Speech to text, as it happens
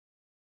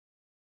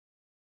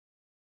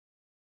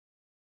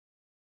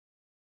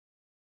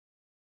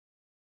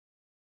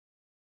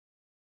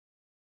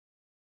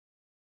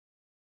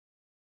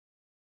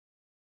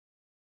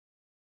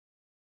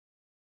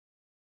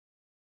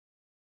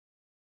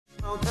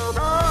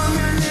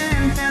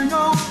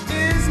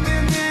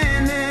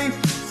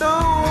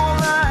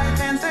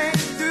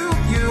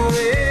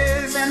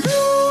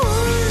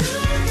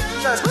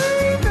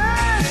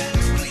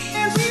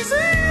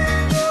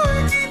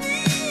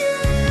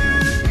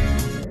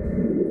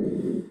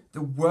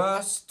The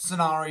worst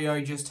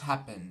scenario just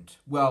happened.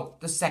 Well,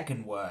 the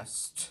second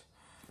worst.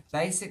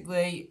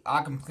 Basically,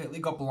 I completely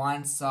got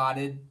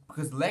blindsided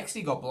because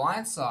Lexi got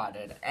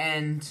blindsided.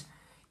 And,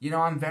 you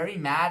know, I'm very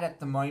mad at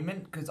the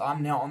moment because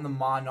I'm now on the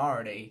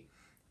minority.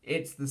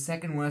 It's the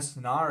second worst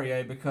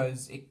scenario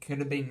because it could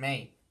have been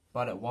me,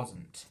 but it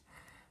wasn't.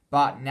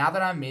 But now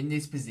that I'm in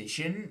this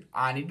position,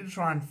 I need to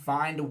try and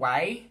find a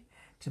way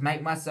to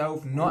make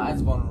myself not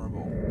as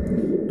vulnerable.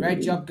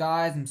 Great job,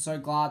 guys. I'm so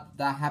glad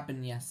that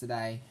happened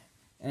yesterday.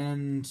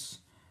 And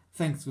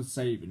thanks for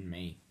saving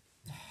me.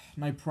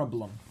 No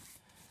problem.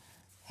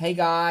 Hey,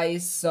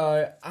 guys.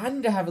 So, I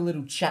need to have a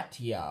little chat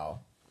to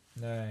y'all.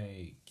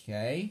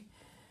 Okay.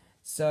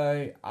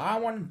 So, I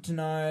wanted to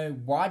know,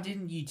 why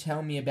didn't you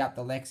tell me about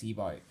the Lexi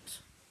vote?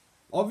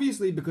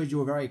 Obviously, because you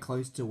were very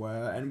close to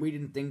her, and we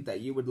didn't think that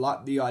you would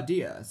like the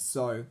idea.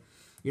 So,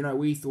 you know,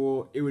 we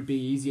thought it would be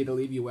easier to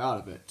leave you out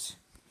of it.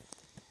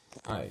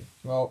 Oh,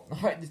 well, I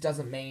hope this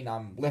doesn't mean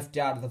I'm left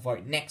out of the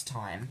vote next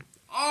time.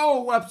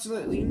 Oh,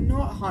 absolutely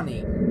not,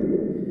 honey.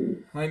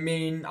 I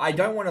mean, I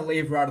don't want to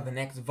leave her out of the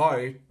next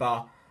vote,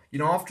 but, you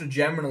know, after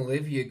Gem and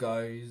Olivia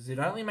goes, it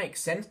only makes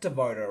sense to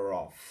vote her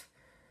off.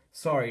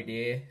 Sorry,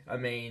 dear. I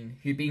mean,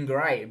 you've been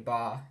great,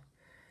 but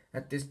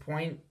at this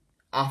point,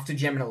 after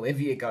Gem and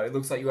Olivia go, it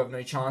looks like you have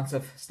no chance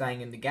of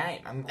staying in the game.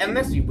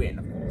 Unless you win,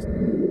 of course.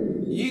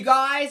 You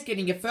guys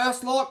getting your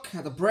first look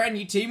at the brand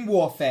new Team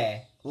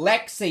Warfare.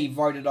 Lexi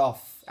voted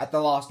off at the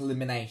last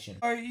elimination.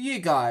 So you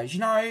guys,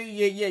 you know,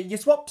 you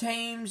swapped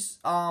teams,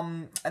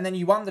 and then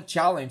you won the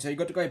challenge, so you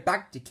got to go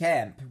back to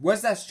camp.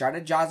 Was there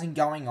strategizing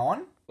going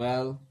on?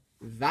 Well,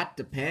 that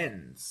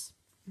depends.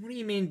 What do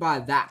you mean by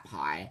that,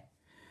 Pi?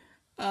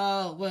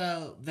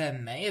 Well, there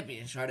may have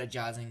been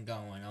strategizing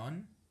going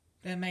on.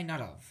 There may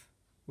not have.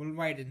 We'll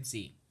wait and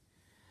see.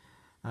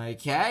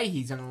 Okay,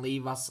 he's gonna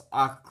leave us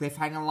a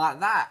cliffhanger like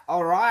that.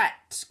 Alright,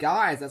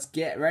 guys, let's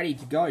get ready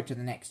to go to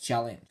the next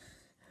challenge.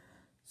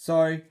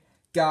 So,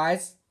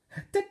 guys.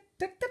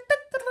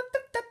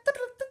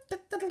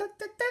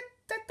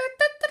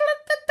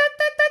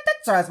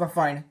 Sorry, that's my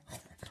phone.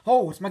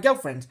 Oh, it's my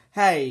girlfriend.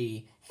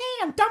 Hey,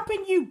 I'm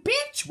dumping you,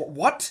 bitch.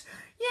 What?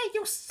 Yeah,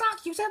 you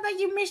suck. You said that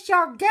you missed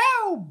your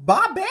girl.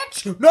 Bye,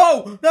 bitch.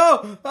 No.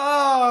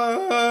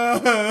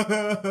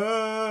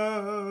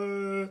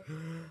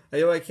 Are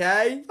you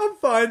okay? I'm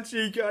fine,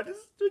 Chica.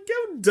 Just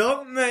go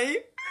dump me.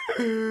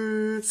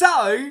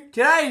 So,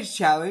 today's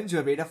challenge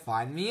will be to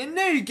find me a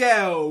new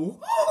girl.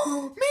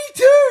 Me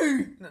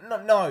too.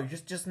 No,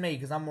 just me,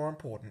 because I'm more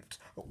important.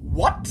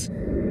 What?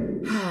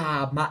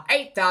 My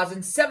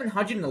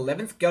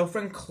 8,711th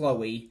girlfriend,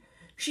 Chloe.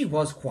 She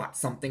was quite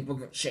something,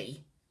 wasn't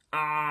she?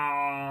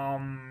 I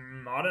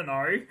don't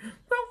know.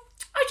 Well,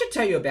 I should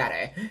tell you about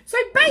her. So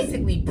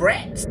basically,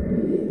 Brett,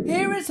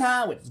 here is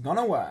how it's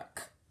gonna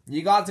work.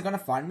 You guys are gonna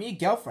find me a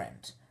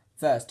girlfriend.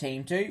 First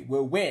team to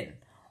will win.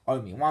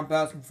 Only one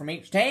person from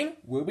each team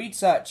will be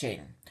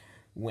searching.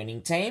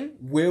 Winning team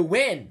will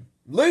win.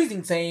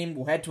 Losing team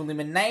will head to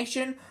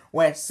elimination,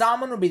 where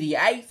someone will be the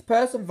 8th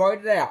person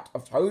voted out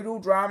of Total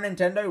Drama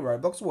Nintendo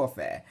Roblox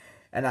Warfare.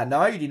 And I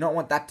know you do not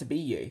want that to be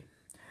you.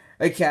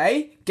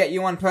 Okay, get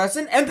you one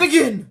person and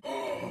begin!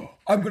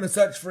 I'm gonna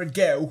search for a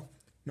girl.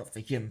 Not for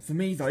him, for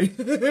me though.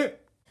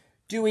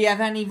 Do we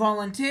have any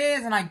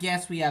volunteers? And I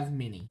guess we have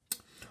Minnie.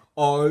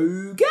 Oh,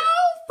 girlfriend!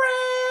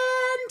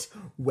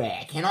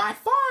 Where can I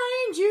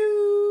find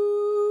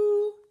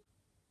you?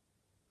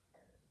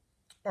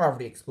 I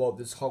already explored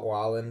this whole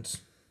island.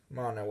 I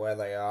don't know where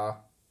they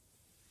are.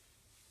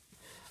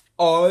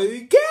 Oh,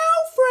 girlfriend!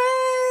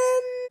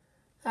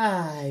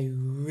 I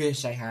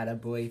wish I had a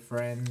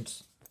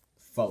boyfriend.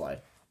 Follow.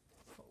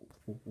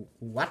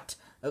 What?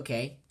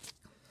 Okay.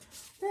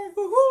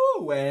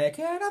 Where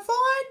can I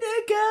find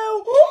a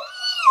girl?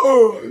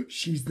 Oh,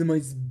 she's the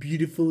most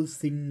beautiful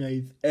thing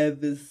I've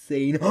ever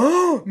seen.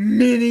 Oh,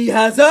 Minnie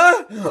has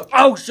her.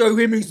 I'll show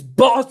him who's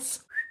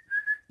boss.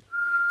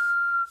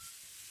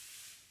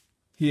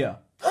 Here.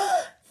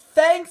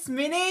 Thanks,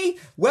 Minnie.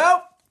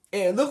 Well,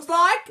 it looks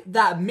like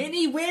that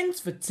Minnie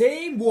wins for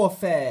Team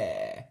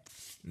Warfare.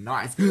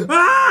 Nice.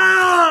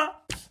 Ah!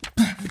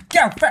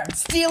 Girlfriend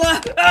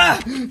stealer!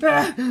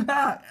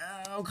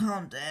 Oh,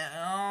 calm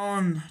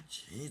down.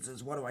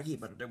 Jesus, why do I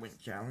keep on doing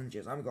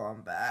challenges? I'm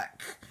going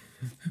back.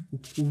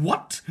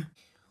 What?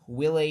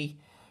 Willie,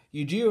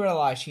 you do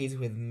realise she's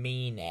with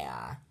me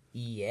now.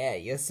 Yeah,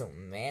 you're so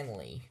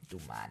manly. Do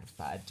you mind if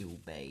I do,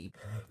 babe?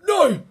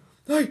 No!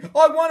 I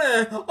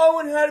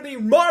want her to be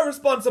my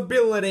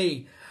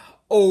responsibility!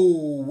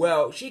 Oh,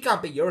 well, she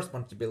can't be your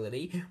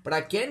responsibility, but I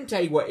can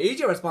tell you what is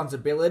your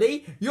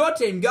responsibility. Your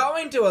team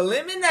going to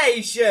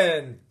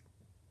elimination!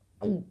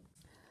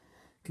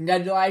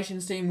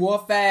 Congratulations, Team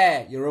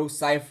Warfare. You're all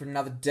safe for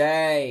another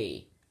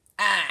day.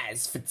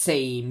 As for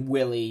Team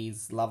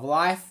Willie's love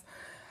life,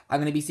 I'm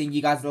going to be seeing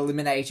you guys at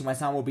elimination where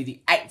someone will be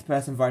the 8th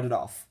person voted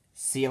off.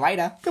 See you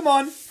later. Come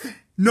on.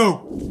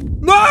 No!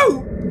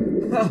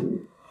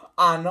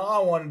 I know I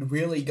wanted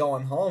Willie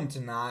going home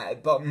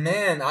tonight, but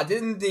man, I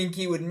didn't think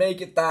he would make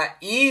it that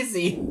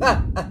easy.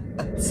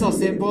 So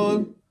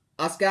simple.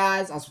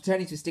 us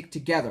returning to stick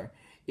together.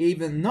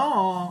 Even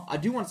though I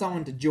do want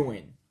someone to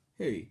join.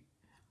 Who?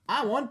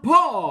 I want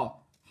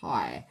Paul.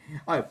 Hi.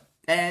 Oh,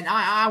 and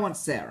I want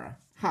Sarah.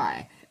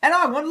 Hi. And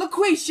I want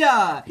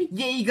LaQuisha.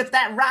 Yeah, you got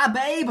that right,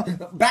 babe.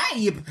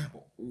 Babe.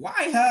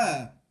 Why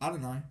her? I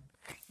don't know.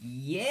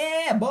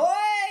 Yeah,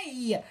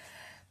 boy.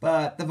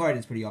 But the vote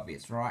is pretty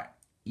obvious, right?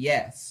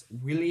 Yes,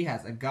 Willie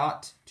has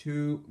got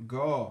to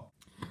go.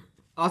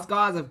 Us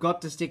guys have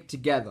got to stick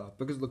together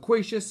because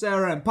LaQuisha,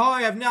 Sarah, and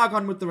Polly have now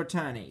gone with the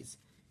returnees.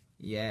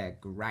 Yeah,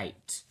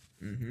 great.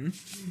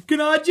 Can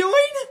I join?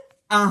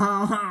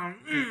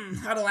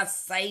 How do I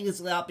say this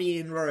without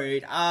being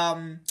rude?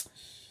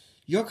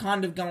 You're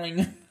kind of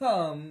going,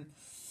 I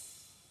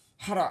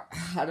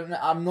don't know,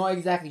 I'm not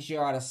exactly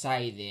sure how to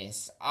say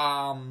this.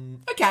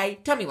 Okay,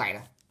 tell me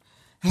later.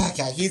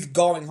 Okay, he's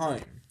going home.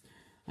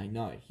 I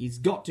know, he's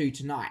got to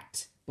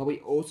tonight. But we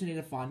also need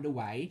to find a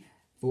way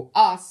for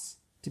us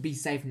to be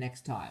safe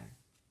next time.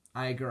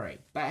 I agree.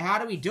 But how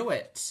do we do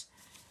it?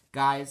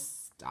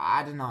 Guys,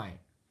 I don't know.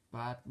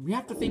 But we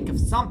have to think of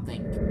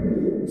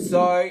something.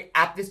 So,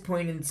 at this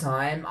point in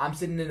time, I'm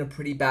sitting in a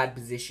pretty bad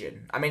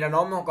position. I mean, I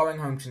know I'm not going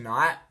home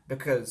tonight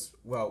because,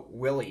 well,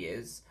 Willie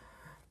is.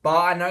 But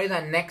I know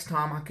that next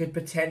time I could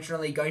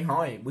potentially go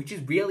home, which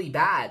is really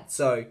bad.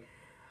 So,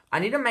 I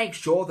need to make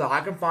sure that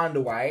I can find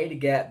a way to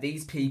get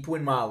these people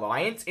in my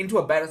alliance into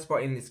a better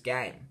spot in this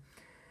game.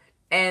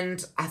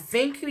 And I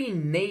think we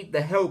need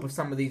the help of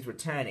some of these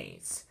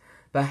returnees.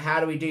 But how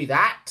do we do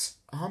that?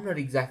 I'm not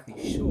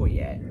exactly sure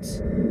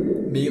yet.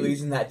 Me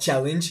losing that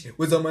challenge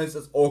was almost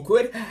as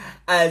awkward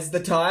as the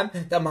time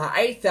that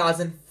my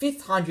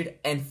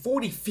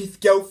 8,545th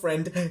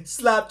girlfriend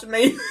slapped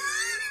me.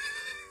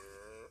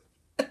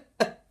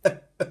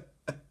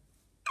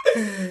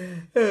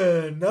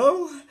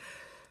 No?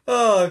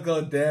 Oh,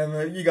 god damn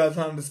it. You guys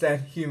don't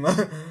understand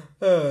humour.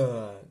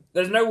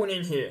 There's no one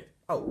in here.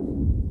 Oh.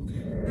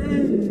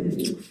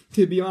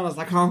 To be honest,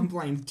 I can't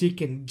blame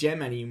Dick and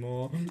Jem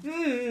anymore.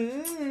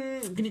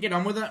 Can you get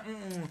on with it?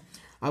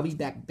 I'll be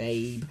back,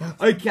 babe.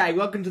 Okay,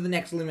 welcome to the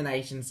next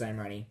elimination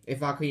ceremony.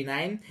 If I call your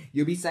name,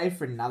 you'll be safe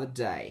for another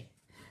day.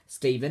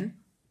 Stephen,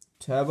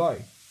 Turbo,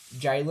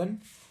 Jalen,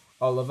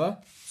 Oliver,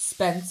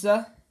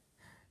 Spencer,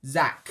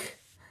 Zach,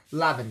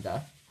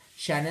 Lavender,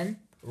 Shannon,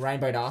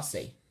 Rainbow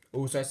Darcy.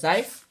 Also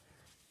safe,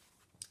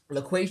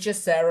 LaQuisha,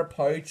 Sarah,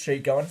 Poe,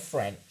 Chico, and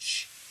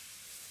French.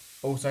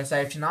 Also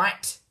safe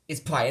tonight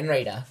is Play and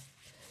Reader.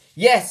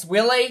 Yes,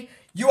 Willie,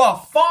 you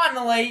are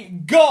finally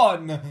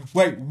gone.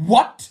 Wait,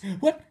 what?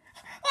 What?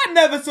 I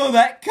never saw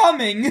that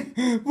coming.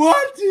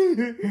 What?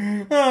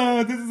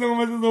 Oh, this is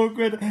almost as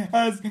awkward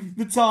as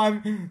the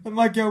time that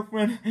my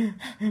girlfriend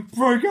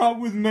broke up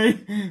with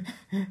me.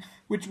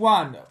 Which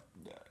one?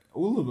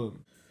 All of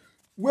them.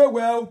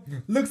 Well,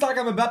 looks like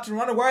I'm about to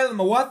run away like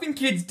my wife and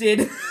kids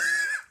did.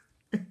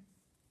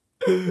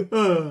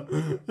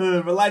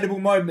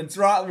 Relatable moments,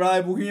 right?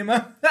 Relatable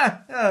humour.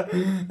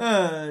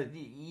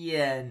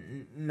 Yeah,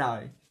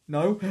 no.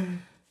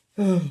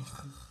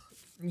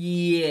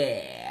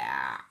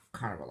 Yeah,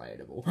 kind of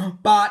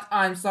relatable. But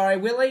I'm sorry,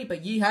 Willie,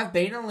 but you have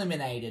been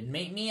eliminated.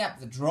 Meet me at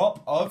the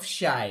drop of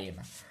shame.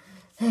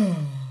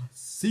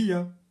 See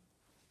ya.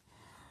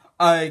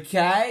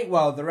 Okay,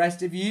 well, the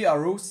rest of you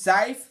are all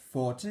safe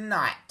for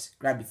tonight.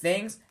 Grab your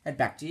things, head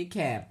back to your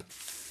camp.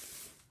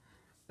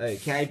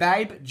 Okay,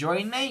 babe,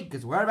 join me,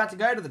 because we're about to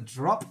go to the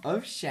drop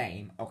of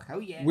shame. Oh,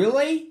 hell yeah.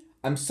 Willie,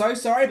 I'm so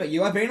sorry, but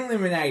you have been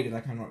eliminated.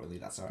 Like, I'm not really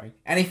that sorry.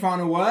 Any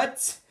final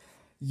words?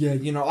 Yeah,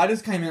 you know, I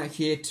just came out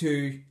here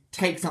to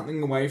take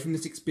something away from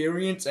this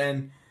experience,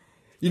 and,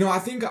 you know, I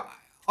think,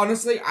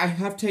 honestly, I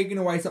have taken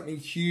away something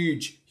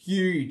huge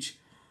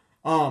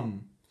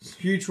from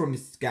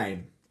this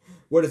game.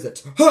 What is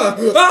it?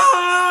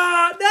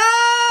 Ah,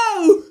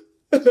 no!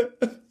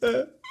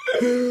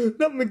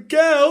 Not my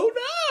girl,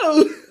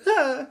 no!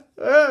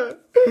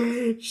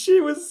 She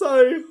was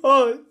so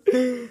hot.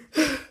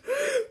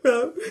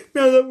 Well,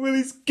 now that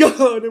Willie's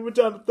gone and we're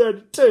down to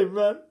 32,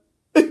 man.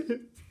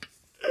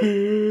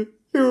 Who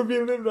will be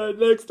eliminated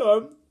next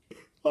time?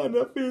 Find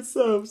out for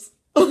yourselves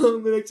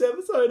on the next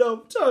episode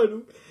of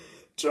Total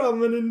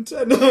Drama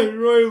Nintendo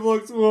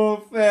Roblox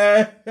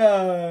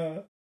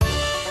Warfare.